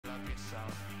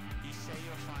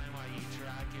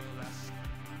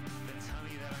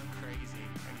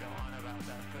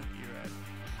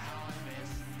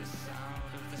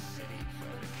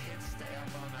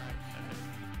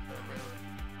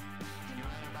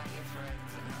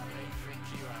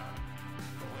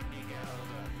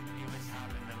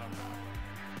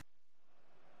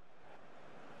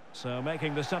So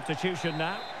making the substitution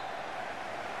now.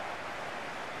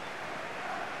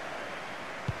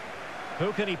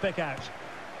 Who can he pick out?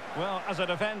 Well, as a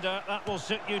defender, that will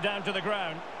sit you down to the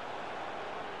ground.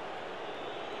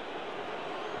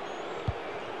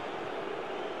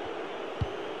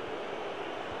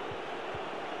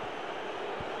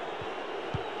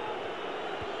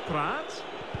 Praat.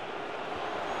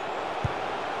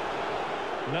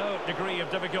 No degree of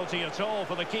difficulty at all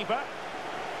for the keeper.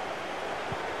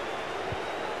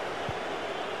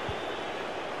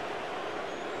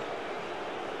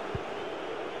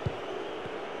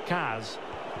 Kaz.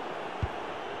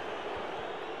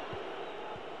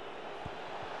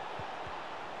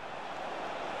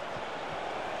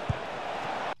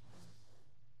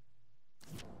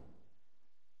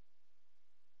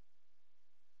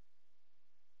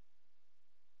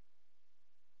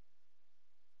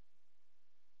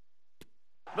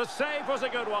 The save was a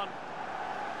good one.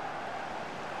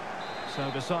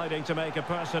 So deciding to make a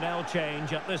personnel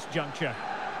change at this juncture.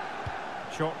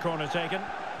 Short corner taken.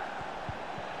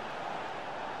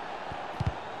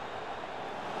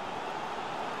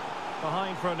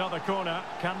 Behind for another corner.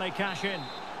 Can they cash in?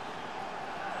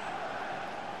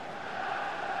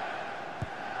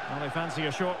 Well, they fancy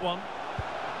a short one.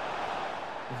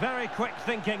 Very quick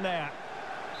thinking there.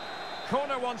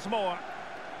 Corner once more.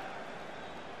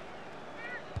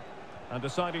 And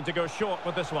deciding to go short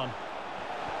with this one.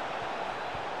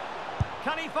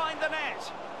 Can he find the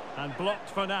net? And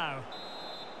blocked for now.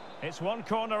 It's one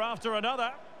corner after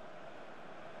another.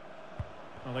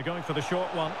 Well, they're going for the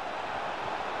short one.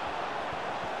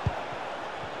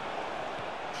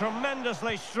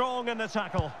 Tremendously strong in the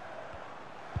tackle.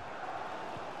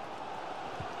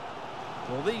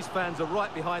 Well, these fans are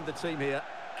right behind the team here.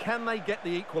 Can they get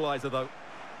the equaliser, though?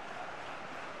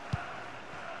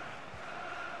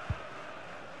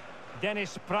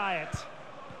 Dennis Praet.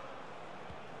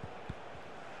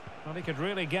 Well, he could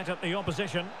really get at the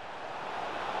opposition.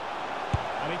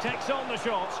 And he takes on the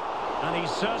shot. And he's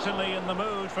certainly in the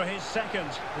mood for his second.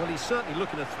 Well, he's certainly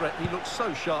looking a threat. He looks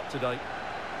so sharp today.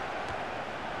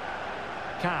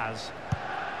 Kaz.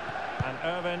 And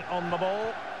Irvin on the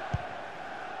ball.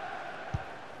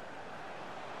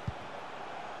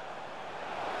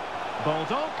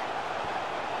 Bulldog.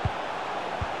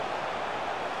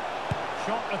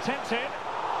 Shot attempted.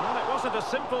 Well, it wasn't a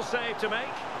simple save to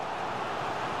make.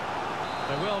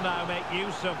 They will now make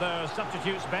use of their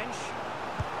substitutes bench.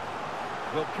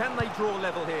 Well, can they draw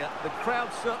level here? The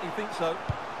crowd certainly think so.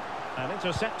 And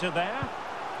intercepted there.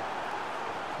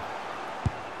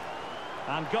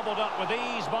 And gobbled up with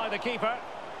ease by the keeper.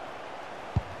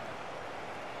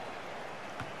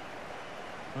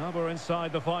 Well, we're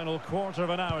inside the final quarter of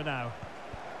an hour now.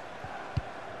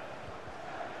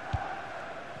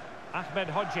 Ahmed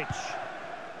Hodzic.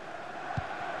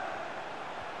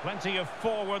 Plenty of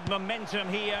forward momentum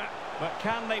here, but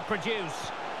can they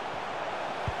produce?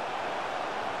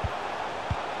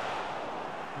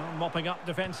 Well, mopping up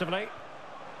defensively.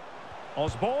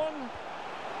 Osborne.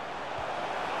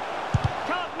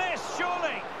 Can't miss,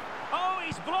 surely. Oh,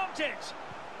 he's blocked it.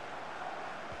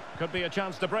 Could be a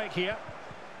chance to break here.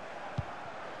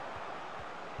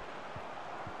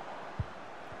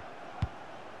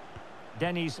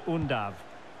 Dennis Undav.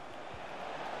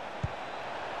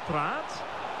 Praat.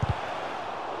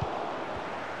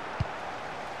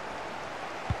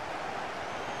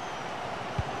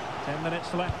 Ten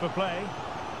minutes left for play.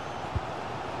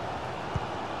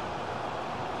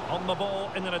 On the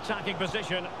ball in an attacking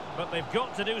position, but they've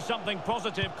got to do something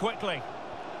positive quickly.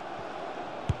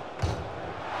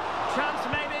 Chance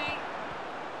maybe.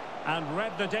 And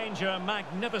read the danger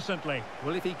magnificently.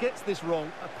 Well, if he gets this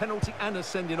wrong, a penalty and a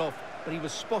sending off, but he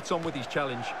was spot on with his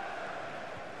challenge.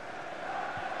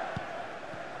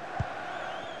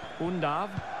 Undav.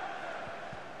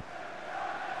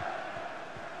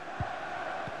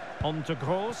 On to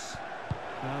Gross.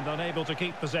 And unable to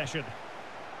keep possession.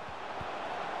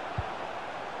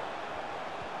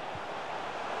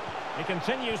 He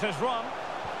continues his run.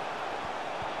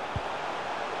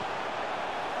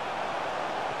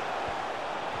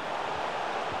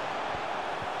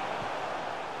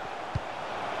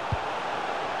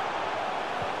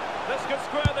 This could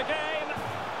square the game,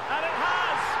 and it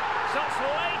has. Such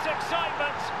late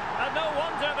excitement, and no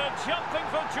wonder they're jumping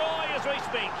for joy as we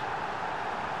speak.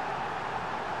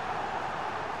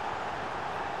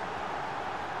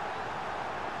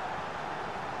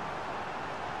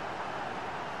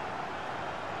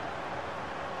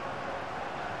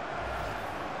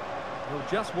 Well,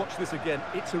 just watch this again.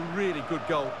 It's a really good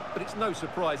goal, but it's no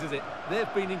surprise, is it?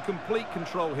 They've been in complete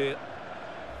control here.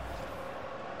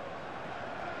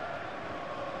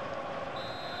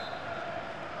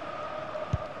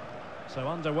 So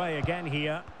underway again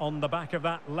here on the back of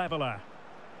that leveller.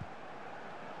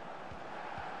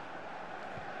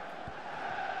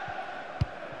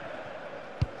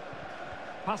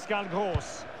 Pascal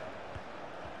Gross.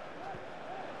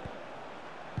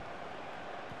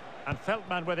 And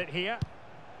Feldman with it here.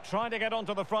 Trying to get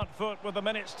onto the front foot with the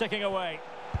minutes ticking away.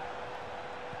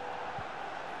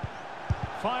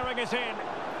 Firing it in.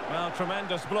 Well,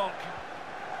 tremendous block.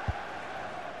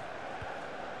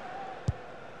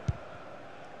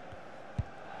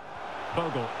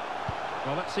 Bogle.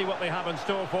 Well, let's see what they have in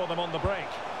store for them on the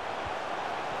break.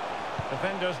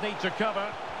 Defenders need to cover.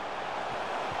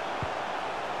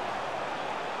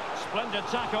 Splendid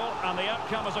tackle, and the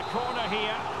outcome is a corner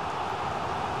here.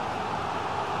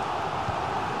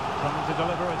 Trying to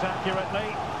deliver it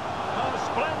accurately. Oh,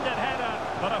 splendid header,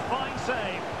 but a fine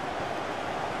save.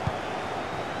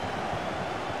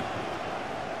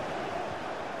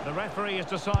 The referee has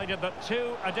decided that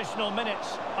 2 additional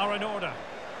minutes are in order.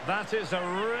 That is a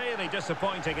really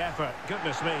disappointing effort,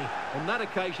 goodness me. On that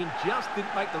occasion, just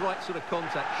didn't make the right sort of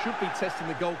contact. Should be testing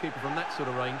the goalkeeper from that sort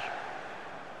of range.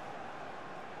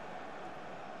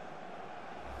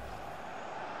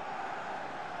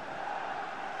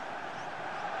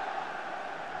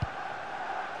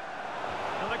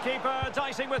 And the keeper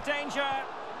dicing with danger.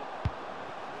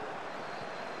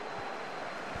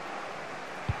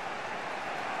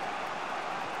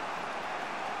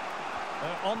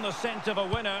 On the scent of a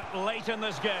winner late in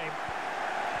this game.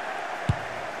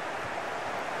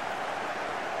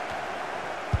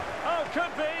 Oh,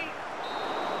 could be.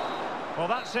 Well,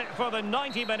 that's it for the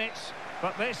 90 minutes,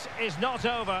 but this is not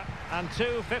over, and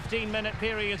 2 15-minute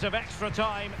periods of extra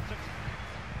time.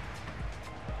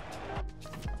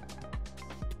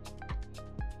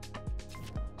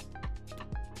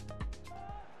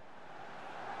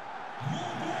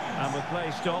 And with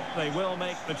play stopped, they will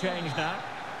make the change now.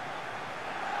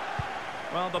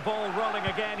 Well, the ball rolling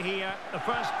again here, the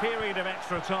first period of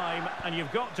extra time, and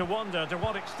you've got to wonder to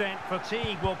what extent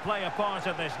fatigue will play a part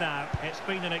of this now. It's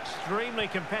been an extremely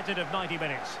competitive 90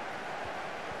 minutes.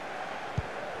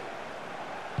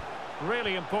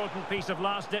 Really important piece of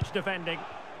last-ditch defending.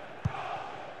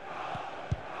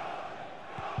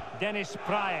 Dennis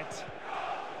Praet.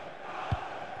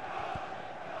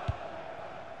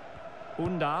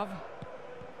 Undav.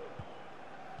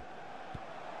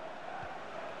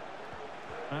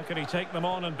 How can he take them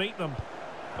on and beat them?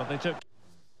 But they took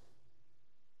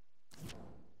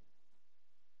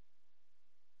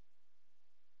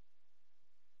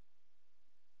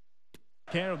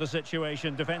care of the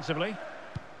situation defensively.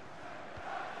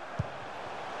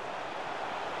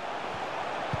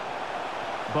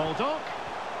 Baldock.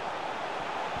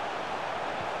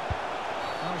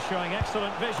 Oh, showing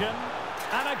excellent vision.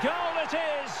 And a goal it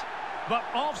is! But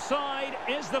offside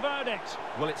is the verdict.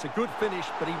 Well, it's a good finish,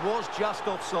 but he was just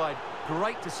offside.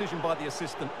 Great decision by the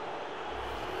assistant.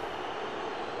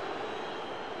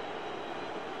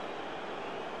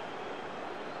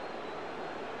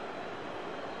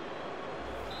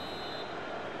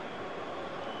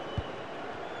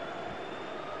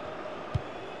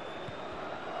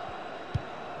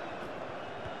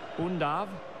 Undav.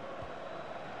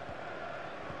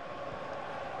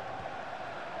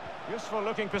 Useful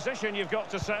looking position, you've got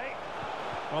to say.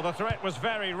 Well, the threat was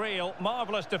very real.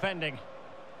 Marvellous defending.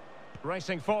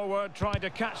 Racing forward, trying to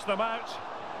catch them out.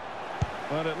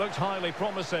 Well, it looked highly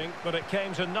promising, but it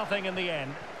came to nothing in the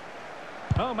end.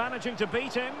 Oh, managing to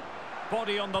beat him.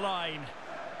 Body on the line.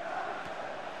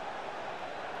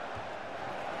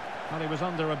 Well, he was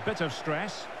under a bit of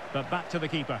stress, but back to the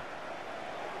keeper.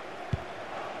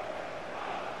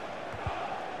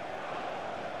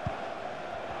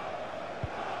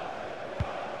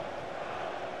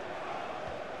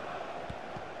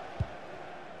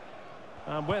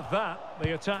 And with that,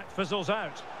 the attack fizzles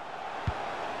out.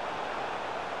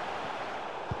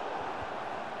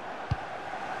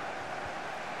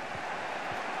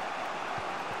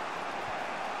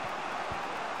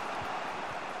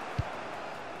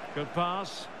 Good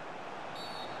pass.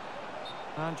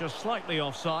 And just slightly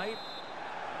offside.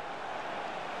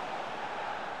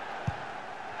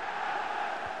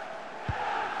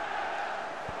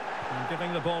 And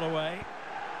giving the ball away.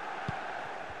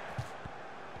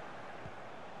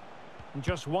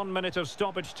 Just 1 minute of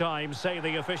stoppage time, say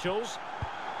the officials.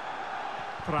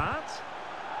 Praet.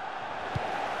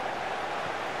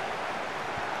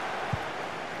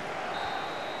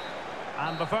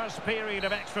 And the first period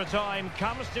of extra time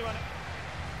comes to an...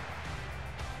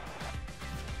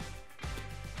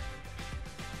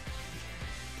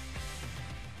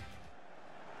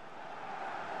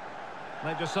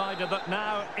 They've decided that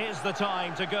now is the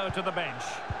time to go to the bench.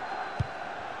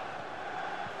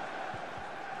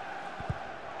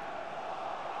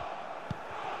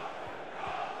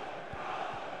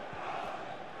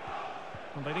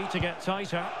 And they need to get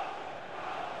tighter.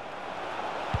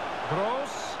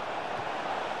 Gross.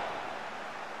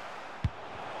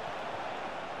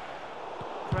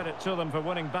 Credit to them for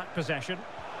winning back possession.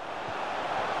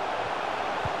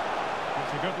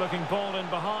 It's a good-looking ball in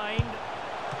behind.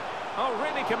 Oh,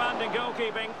 really commanding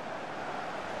goalkeeping.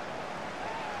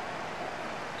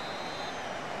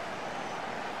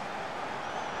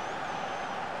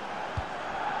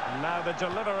 And now the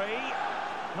delivery.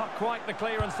 Not quite the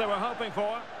clearance they were hoping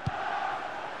for.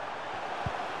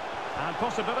 And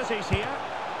possibilities here.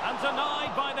 And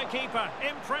denied by the keeper.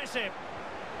 Impressive.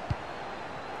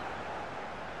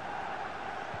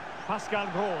 Pascal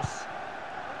Gross.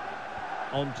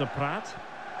 On to Prat.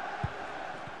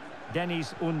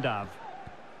 Denis Undav.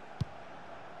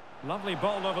 Lovely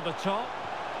ball over the top.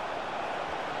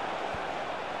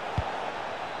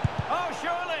 Oh,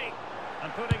 surely!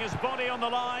 And putting his body on the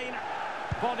line.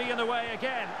 Body in the way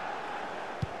again.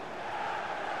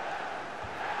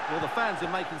 Well, the fans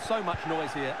are making so much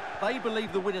noise here. They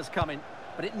believe the winner's coming,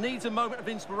 but it needs a moment of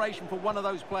inspiration for one of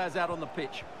those players out on the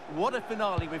pitch. What a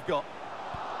finale we've got.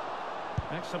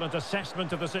 Excellent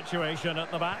assessment of the situation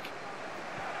at the back.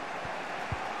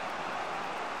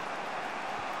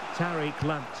 Tariq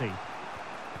Lamptey.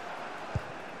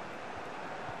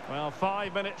 Well,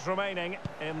 5 minutes remaining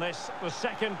in this, the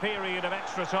second period of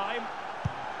extra time.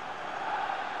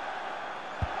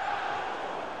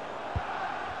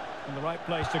 In the right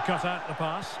place to cut out the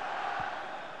pass.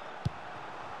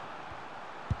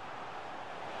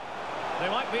 They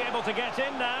might be able to get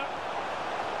in now.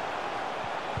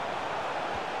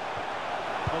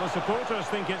 Well, the supporters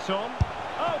think it's on.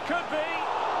 Oh, could be.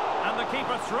 And the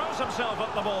keeper throws himself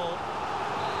at the ball.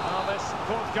 Well, this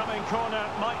forthcoming corner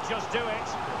might just do it.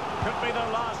 Could be their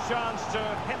last chance to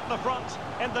hit the front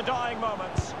in the dying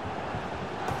moments.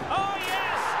 Oh,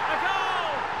 yes! A goal!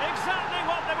 Exactly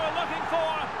what they were looking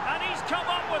for, and he's come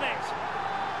up with it.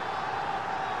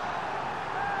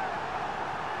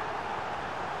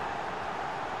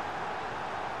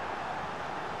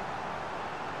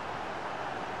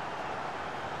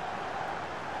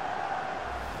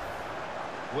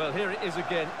 Well, here it is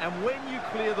again, and when you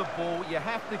clear the ball, you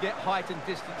have to get height and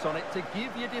distance on it to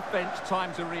give your defence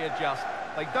time to readjust.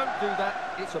 They don't do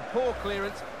that, it's a poor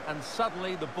clearance, and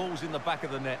suddenly the ball's in the back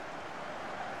of the net.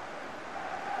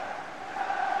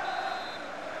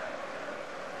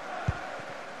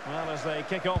 Well, as they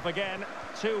kick off again,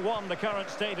 2-1 the current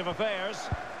state of affairs.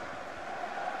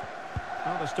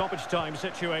 Well, the stoppage time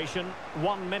situation,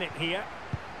 1 minute here.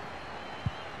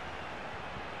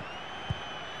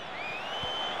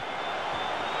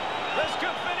 This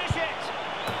could finish it.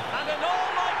 And in all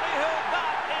likelihood,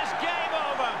 that is game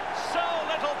over. So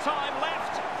little time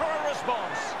left for a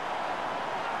response.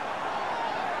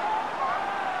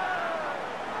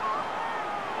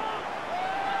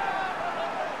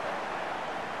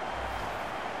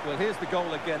 Well, here's the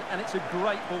goal again, and it's a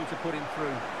great ball to put him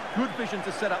through. Good vision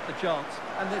to set up the chance,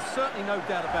 and there's certainly no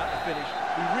doubt about the finish.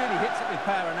 He really hits it with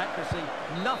power and accuracy.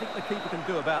 Nothing the keeper can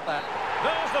do about that.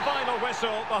 There's the final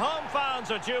whistle. The home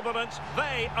fans are jubilant.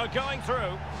 They are going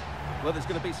through. Well, there's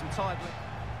going to be some time left.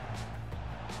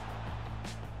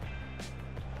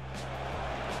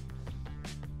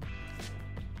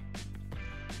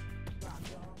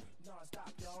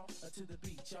 To the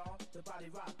beat, y'all. The body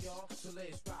rock, y'all. So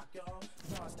let's rock, y'all.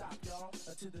 Non-stop, y'all.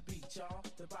 To the beat, y'all.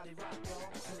 The body rock,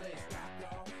 y'all. So let's rock,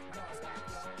 y'all.